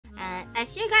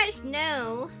as you guys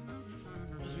know,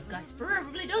 you guys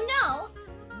probably don't know,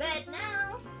 but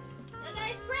now you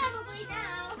guys probably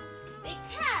know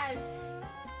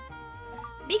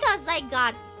because I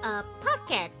got a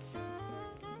pocket.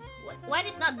 What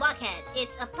is not bucket?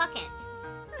 It's a pocket.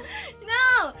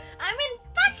 No, I mean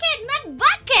pocket, not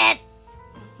bucket.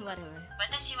 Whatever.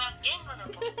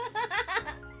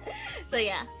 So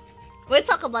yeah, we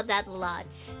talk about that a lot.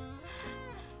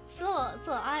 So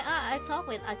I talk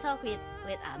with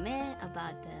Ame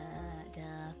about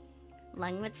the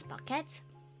language pocket,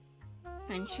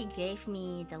 and she gave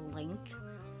me the link,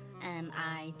 and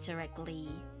I directly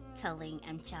telling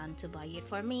Chan to buy it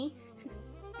for me.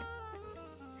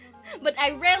 But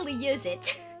I rarely use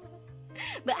it.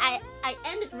 But I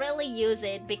ended really use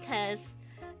it because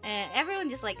everyone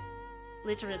just like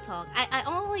literally talk. I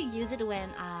only use it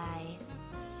when I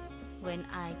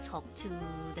talk to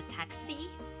the taxi,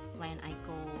 when I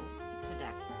go to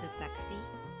the taxi.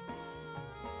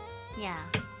 Yeah,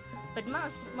 but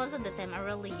most of the time I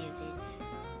really use it.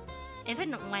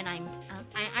 Even when I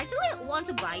actually want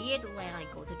to buy it when I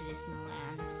go to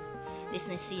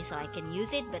Disney Sea so I can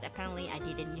use it, but apparently I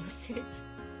didn't use it.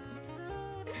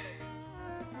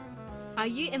 Are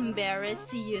you embarrassed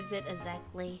to use it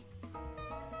exactly?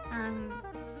 I'm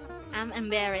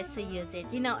embarrassed to use it.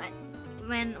 You know,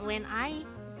 when I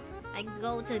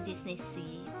go to Disney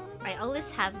Sea, I always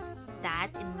have that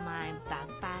in my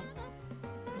backpack.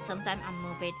 And sometimes I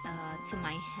move it to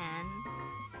my hand,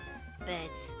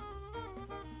 but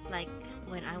like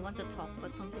when I want to talk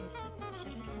about something, it's like,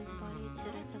 should I talk about it?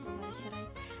 Should I talk about it?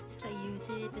 Should I use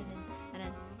it? And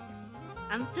then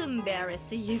I'm too embarrassed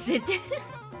to use it.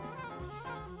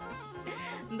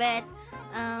 But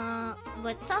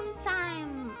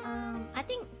sometimes I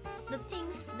think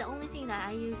the only thing that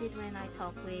I use it when I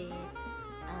talk with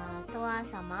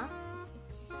Toa-sama,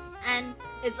 and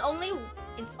it's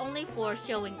only for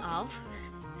showing off.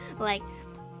 Like,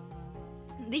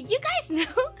 did you guys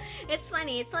know? It's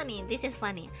funny. This is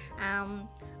funny.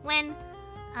 When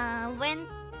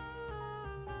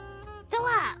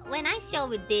I show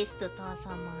with this to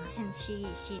Toa-sama, and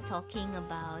she talking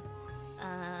about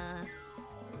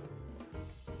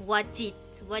what did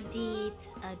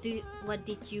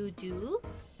you do?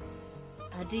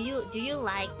 Do you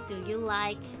like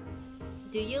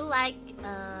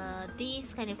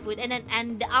this kind of food?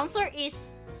 And the answer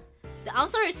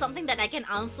is something that I can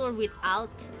answer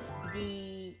without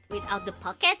the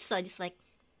pocket. So I just like,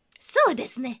 so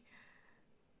desu ne.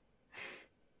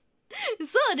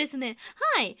 So desu ne.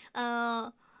 Hi.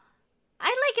 I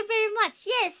like it very much.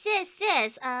 Yes.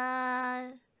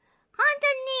 本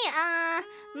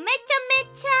当にめちゃ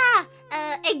めちゃ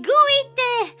えぐいて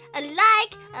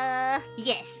like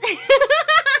yes.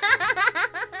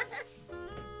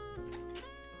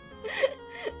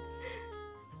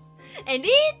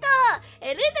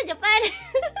 Elito Japan.